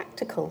too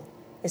practical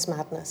is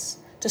madness.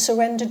 To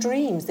surrender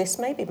dreams, this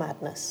may be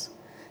madness.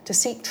 To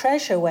seek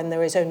treasure when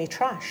there is only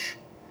trash.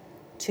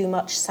 Too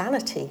much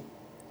sanity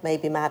may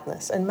be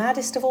madness. And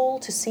maddest of all,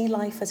 to see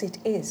life as it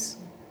is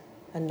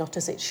and not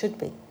as it should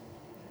be.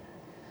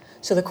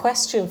 So the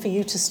question for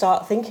you to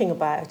start thinking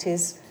about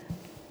is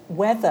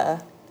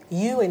whether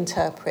you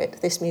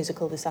interpret this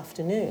musical this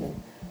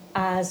afternoon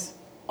as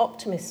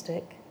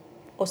optimistic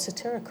or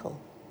satirical,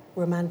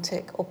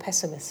 romantic or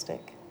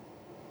pessimistic.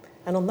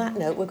 And on that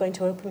note, we're going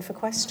to open for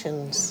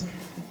questions.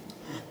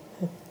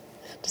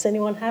 Does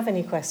anyone have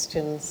any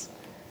questions?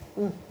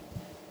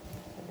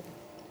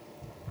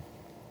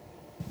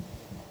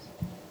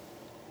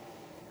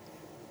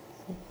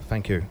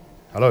 Thank you.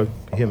 Hello, can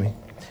you hear me?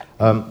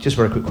 Just a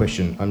very quick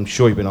question. I'm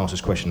sure you've been asked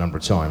this question a number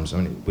of times.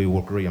 I mean, we all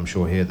agree, I'm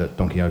sure, here that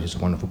Don Quixote is a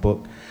wonderful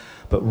book.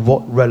 But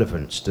what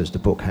relevance does the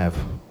book have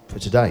for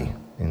today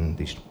in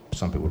these,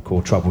 some people would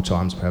call troubled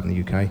times we have in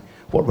the UK?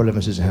 What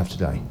relevance does it have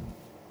today?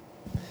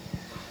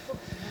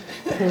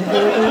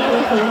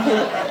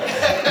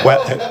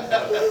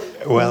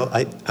 Well,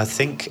 I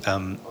think I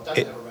mean,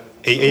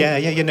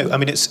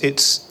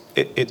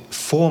 it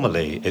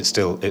formally it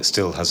still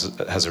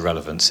has a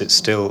relevance. It's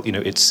still, you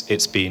know,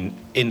 it's been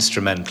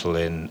instrumental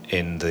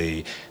in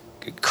the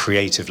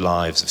creative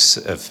lives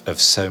of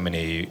so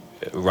many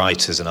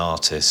writers and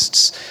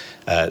artists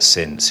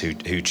since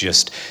who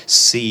just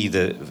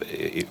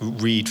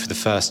read for the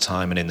first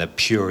time and in their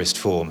purest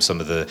form some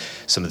of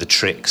the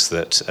tricks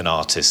that an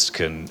artist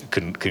can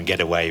get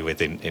away with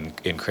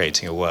in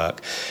creating a work.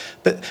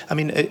 But I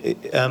mean,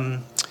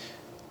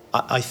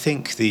 I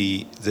think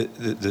the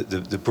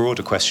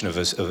broader question of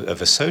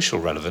a social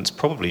relevance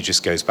probably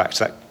just goes back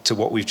to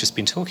what we've just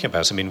been talking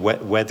about. I mean,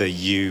 whether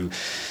you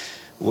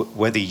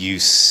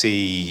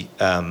see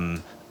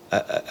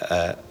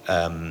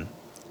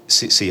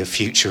see a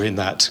future in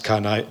that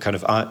kind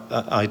of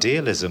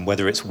idealism,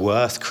 whether it's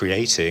worth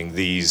creating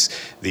these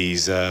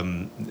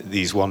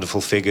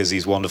wonderful figures,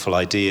 these wonderful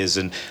ideas,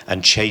 and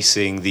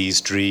chasing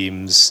these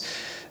dreams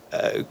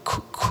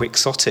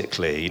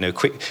quixotically. You know,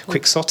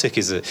 quixotic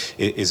is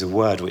a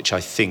word which I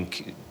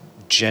think,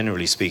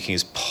 generally speaking,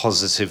 is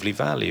positively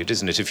valued,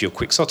 isn't it? If you're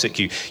quixotic,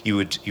 you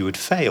would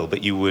fail,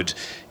 but you would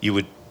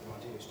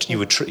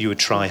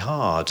try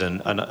hard,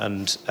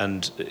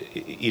 and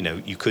you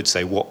know, you could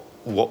say what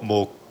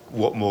more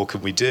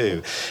can we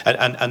do?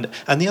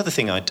 And the other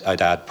thing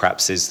I'd add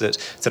perhaps is that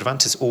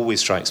Cervantes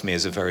always strikes me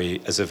as a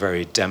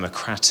very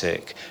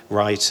democratic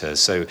writer.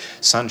 So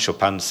Sancho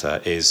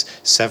Panza is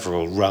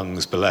several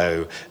rungs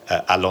below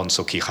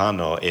Alonso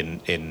Quijano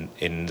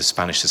in the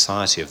Spanish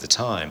society of the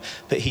time,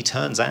 but he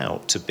turns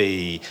out to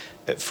be,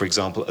 for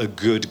example, a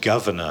good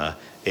governor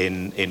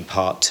in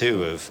part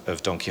two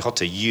of Don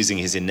Quixote, using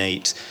his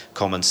innate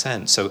common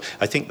sense. So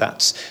I think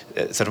that's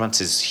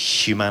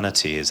Cervantes'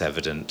 humanity is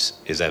evident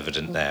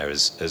there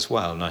as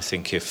well. And I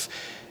think if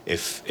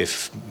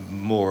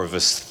more of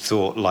us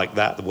thought like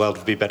that, the world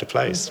would be a better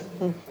place.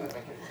 Mm-hmm.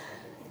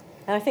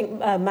 And I think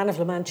Man of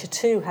La Mancha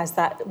too has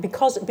that,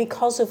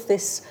 because of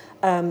this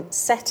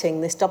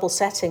setting, this double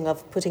setting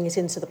of putting it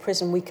into the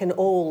prison. We can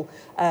all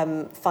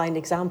find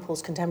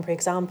examples, contemporary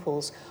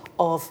examples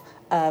of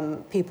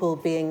people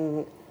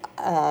being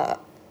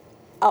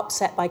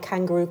upset by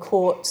kangaroo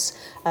courts,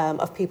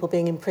 of people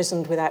being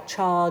imprisoned without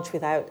charge,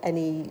 without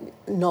any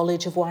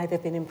knowledge of why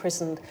they've been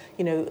imprisoned.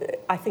 You know,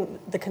 I think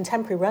the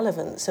contemporary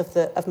relevance of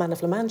Man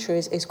of La Mancha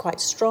is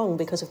quite strong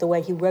because of the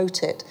way he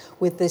wrote it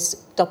with this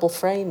double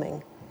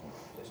framing.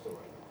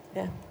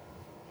 Yeah.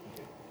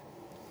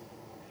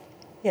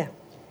 Yeah.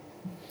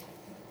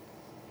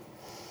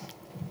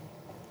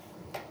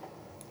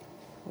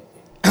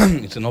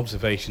 It's an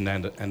observation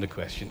and a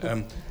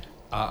question.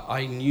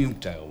 I knew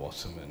Dale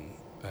Wasserman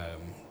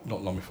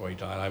not long before he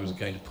died. I was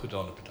going to put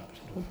on a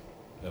production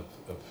of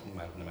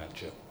Man of La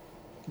Mancha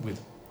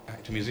with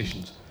actor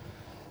musicians,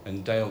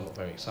 and Dale got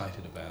very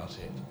excited about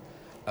it.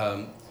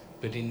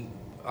 But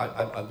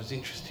I was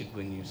interested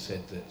when you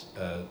said that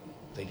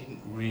they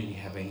didn't really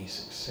have any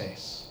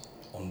success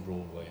on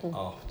Broadway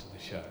after the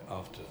show,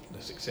 after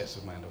the success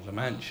of Man of La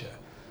Mancha.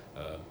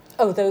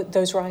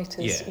 Those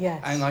writers, yeah.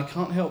 Yes. And I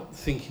can't help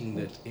thinking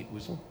that it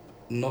was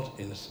not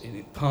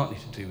partly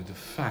to do with the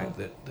fact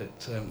that they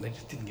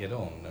just didn't get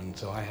on. And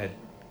so I had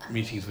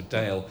meetings with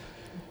Dale,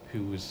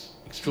 who was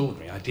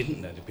extraordinary. I didn't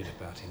know a bit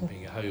about him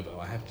being a hobo,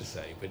 I have to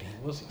say, but he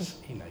was,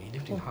 he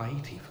lived in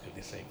Haiti, for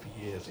goodness sake, for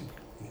years.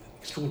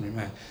 Extraordinary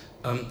man.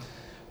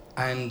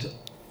 And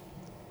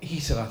he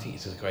said, I think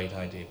it's a great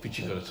idea, but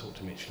you've got to talk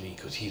to Mitch Lee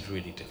because he's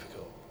really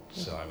difficult.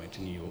 So I went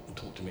to New York and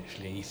talked to Mitch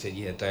Lee, and he said,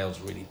 yeah, Dale's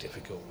really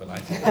difficult, but I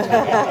think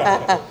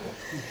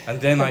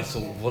And then I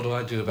thought, what do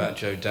I do about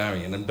Joe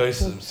Darien? And both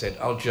of them said,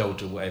 oh, Joe will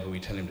do whatever we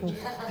tell him to do.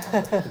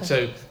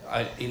 So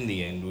in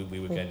the end, we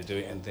were going to do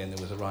it, and then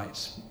there was a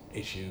rights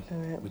issue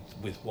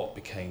with what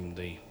became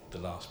the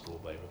last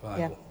Broadway revival.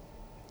 Yeah.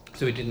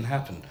 So it didn't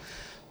happen.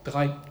 But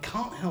I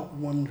can't help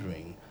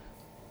wondering,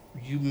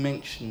 you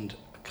mentioned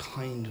a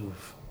kind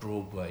of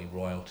Broadway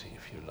royalty,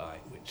 if you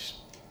like, which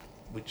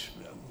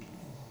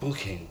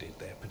bookended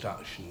their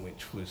production,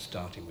 which was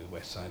starting with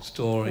West Side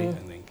Story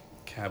and then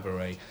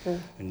Cabaret,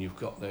 and you've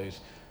got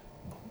those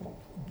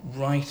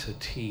writer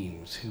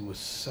teams who were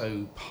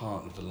so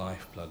part of the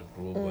lifeblood of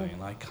Broadway,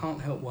 and I can't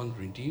help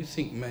wondering, do you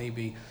think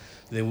maybe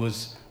there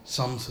was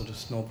some sort of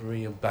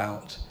snobbery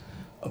about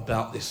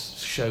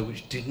this show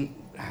which didn't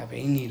have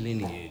any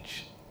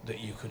lineage that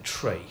you could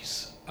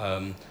trace?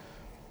 Whereas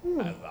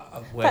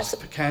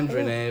Picander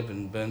and Ebb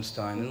and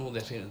Bernstein and all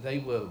that, they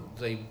were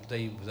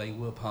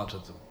part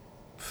of the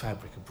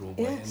fabric of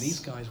Broadway, and these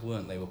guys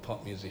weren't. They were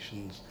pop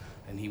musicians,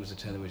 and he was a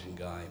television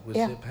guy. Was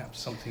there perhaps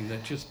something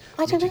that just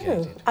mitigated? I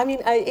don't know. I mean,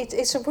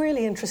 it's a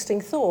really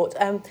interesting thought.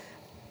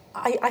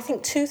 I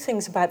think two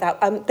things about that.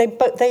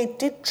 They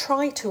did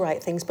try to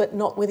write things, but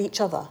not with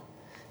each other.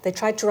 They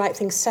tried to write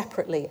things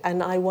separately,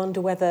 and I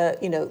wonder whether,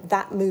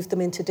 that moved them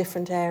into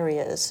different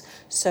areas.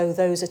 So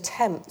those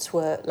attempts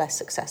were less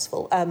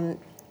successful.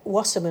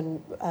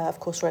 Wasserman, of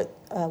course, wrote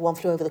One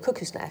Flew Over the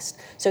Cuckoo's Nest.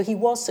 So he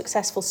was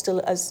successful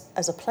still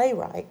as a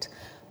playwright,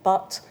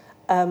 but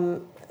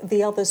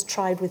the others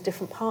tried with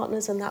different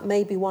partners, and that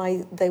may be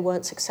why they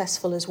weren't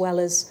successful, as well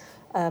as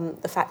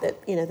the fact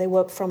that, they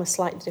were from a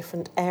slightly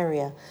different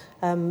area.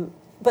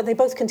 But they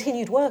both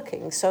continued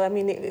working, so,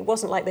 it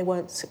wasn't like they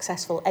weren't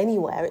successful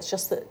anywhere, it's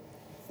just that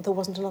there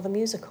wasn't another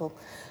musical.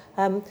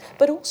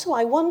 But also,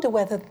 I wonder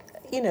whether,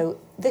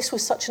 this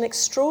was such an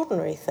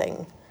extraordinary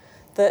thing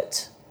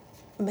that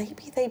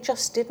maybe they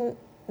just didn't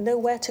know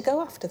where to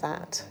go after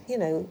that.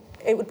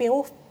 It would be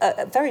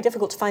very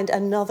difficult to find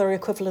another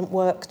equivalent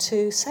work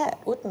to set,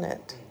 wouldn't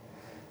it?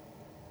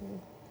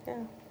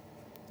 Yeah,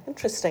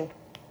 interesting.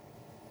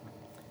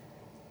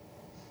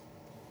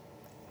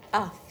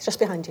 He's just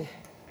behind you.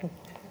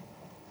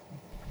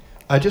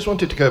 I just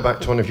wanted to go back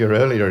to one of your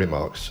earlier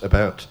remarks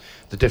about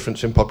the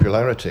difference in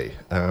popularity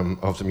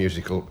of the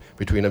musical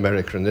between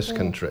America and this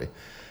country.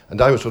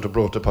 And I was sort of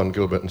brought up on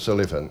Gilbert and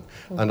Sullivan,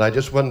 and I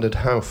just wondered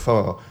how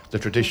far the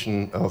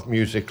tradition of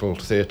musical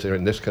theatre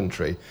in this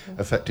country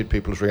affected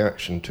people's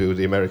reaction to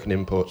the American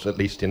imports, at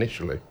least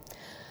initially.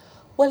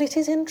 Well, it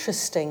is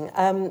interesting.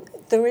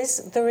 There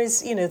is,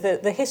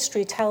 the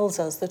history tells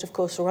us that, of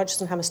course, Rodgers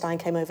and Hammerstein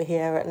came over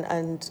here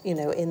and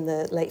in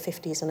the late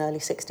 50s and early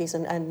 60s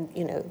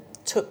and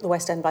took the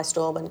West End by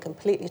storm and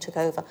completely took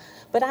over.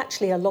 But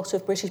actually, a lot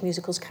of British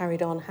musicals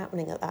carried on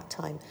happening at that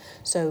time.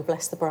 So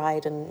Bless the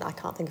Bride, and I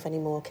can't think of any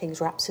more,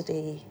 King's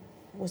Rhapsody.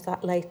 Was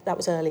that late? That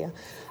was earlier.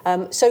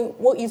 So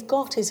what you've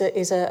got is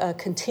a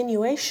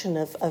continuation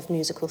of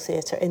musical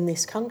theatre in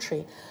this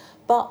country.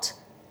 But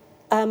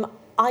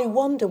I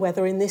wonder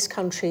whether in this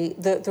country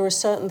there are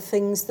certain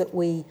things that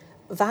we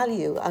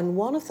value, and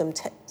one of them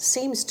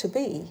seems to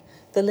be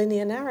the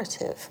linear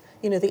narrative,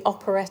 the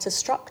operetta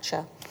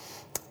structure.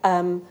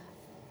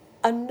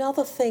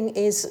 Another thing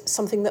is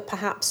something that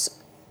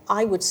perhaps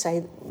I would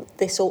say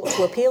this ought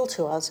to appeal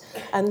to us,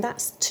 and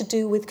that's to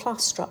do with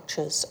class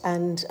structures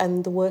and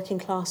the working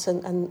class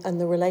and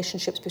the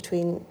relationships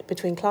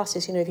between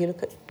classes. If you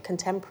look at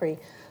contemporary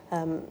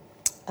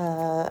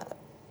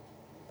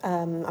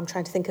I'm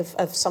trying to think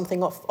of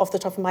something off the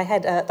top of my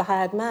head, The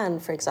Hired Man,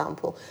 for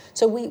example.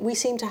 So we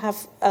seem to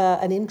have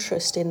an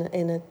interest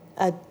in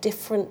a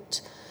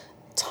different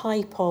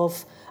type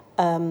of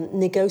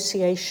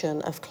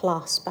negotiation of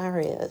class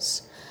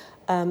barriers,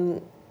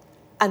 and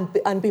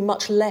be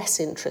much less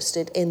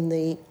interested in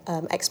the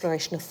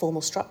exploration of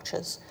formal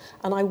structures.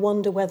 And I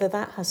wonder whether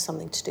that has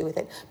something to do with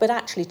it. But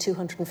actually,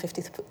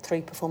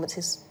 253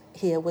 performances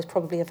here was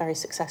probably a very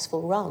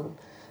successful run.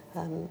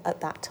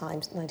 At that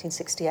time,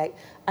 1968.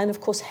 And of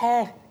course,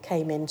 Hair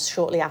came in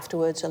shortly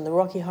afterwards, and the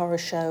Rocky Horror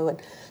Show. And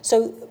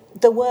so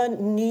there were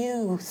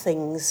new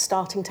things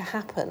starting to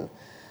happen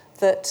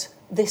that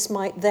this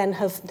might then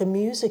have, the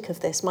music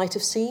of this might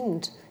have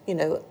seemed,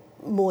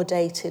 more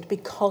dated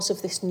because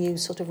of this new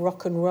sort of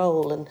rock and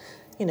roll. And,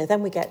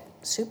 then we get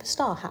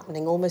Superstar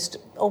happening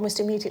almost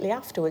immediately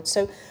afterwards.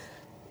 So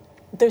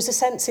there's a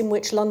sense in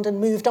which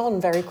London moved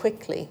on very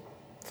quickly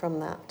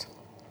from that.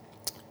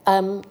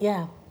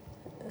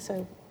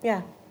 So,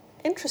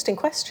 interesting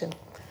question.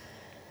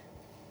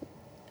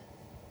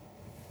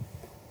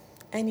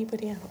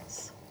 Anybody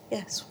else?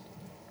 Yes.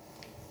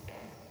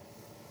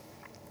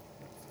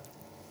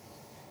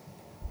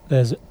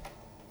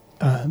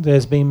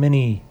 There's been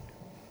many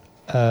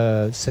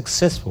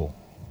successful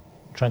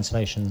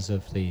translations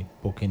of the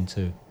book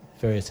into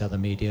various other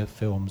media,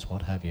 films,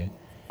 what have you.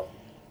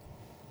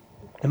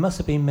 There must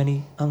have been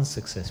many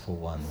unsuccessful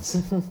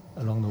ones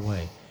along the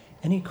way.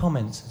 Any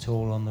comments at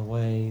all on the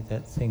way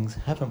that things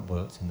haven't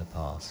worked in the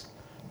past?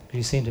 Because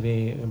you seem to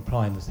be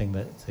implying the thing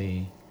that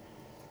the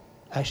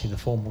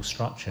formal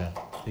structure,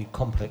 the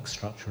complex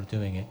structure of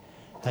doing it,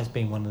 has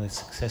been one of the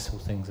successful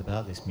things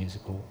about this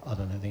musical,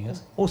 other than anything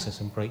else. Also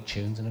some great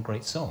tunes and a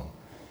great song.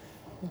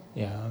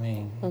 Yeah,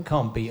 you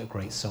can't beat a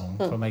great song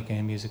for making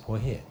a musical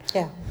hit.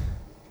 Yeah.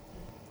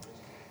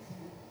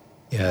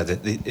 Yeah,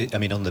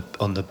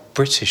 on the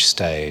British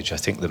stage, I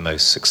think the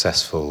most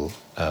successful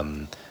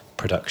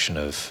production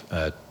of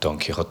Don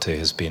Quixote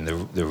has been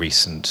the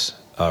recent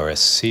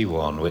RSC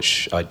one,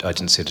 which I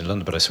didn't see it in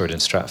London, but I saw it in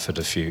Stratford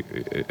a few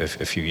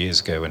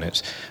years ago when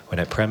it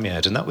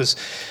premiered, and that was,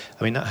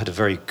 that had a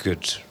very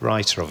good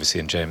writer, obviously,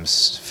 in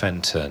James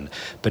Fenton.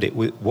 But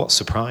what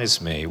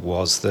surprised me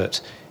was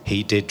that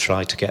he did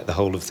try to get the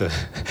whole of the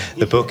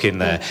book in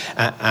there,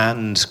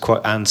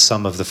 and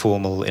some of the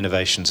formal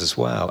innovations as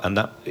well, and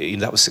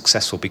that was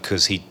successful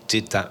because he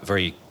did that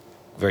very,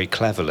 very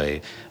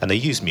cleverly, and they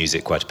used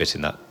music quite a bit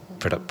in that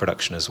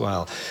production as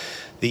well.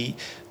 There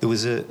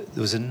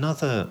was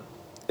another,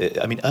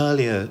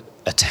 earlier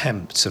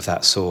attempts of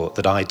that sort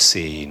that I'd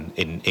seen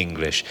in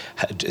English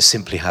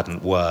simply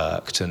hadn't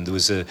worked, and there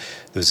was a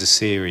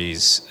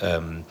series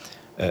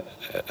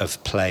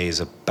of plays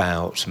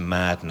about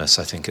madness,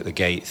 I think, at the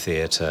Gate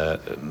Theatre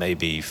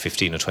maybe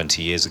 15 or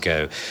 20 years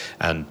ago,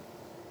 and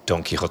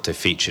Don Quixote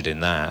featured in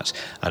that.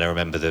 And I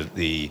remember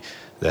the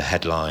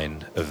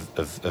headline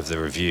of the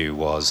review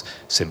was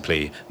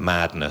simply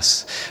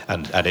madness,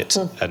 and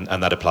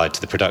that applied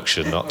to the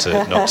production, not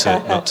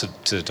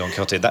to Don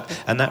Quixote.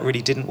 That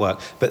really didn't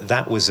work. But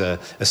that was a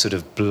sort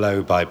of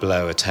blow by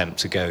blow attempt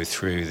to go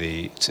through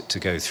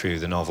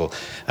the novel.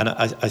 And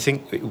I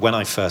think when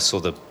I first saw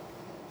the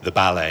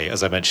ballet,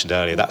 as I mentioned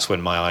earlier, that's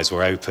when my eyes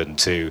were open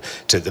to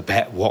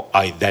what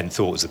I then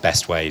thought was the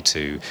best way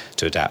to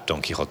adapt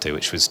Don Quixote,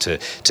 which was to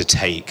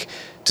take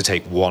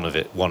one of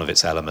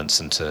its elements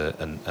and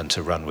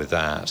to run with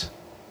that.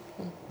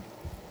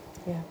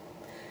 Yeah.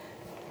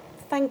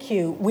 Thank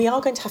you. We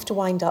are going to have to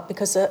wind up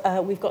because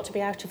we've got to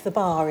be out of the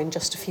bar in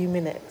just a few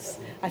minutes.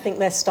 I think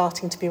they're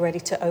starting to be ready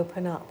to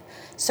open up.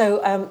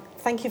 So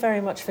thank you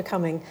very much for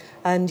coming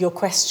and your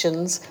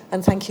questions,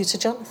 and thank you to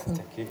Jonathan.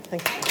 Thank you.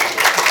 Thank you.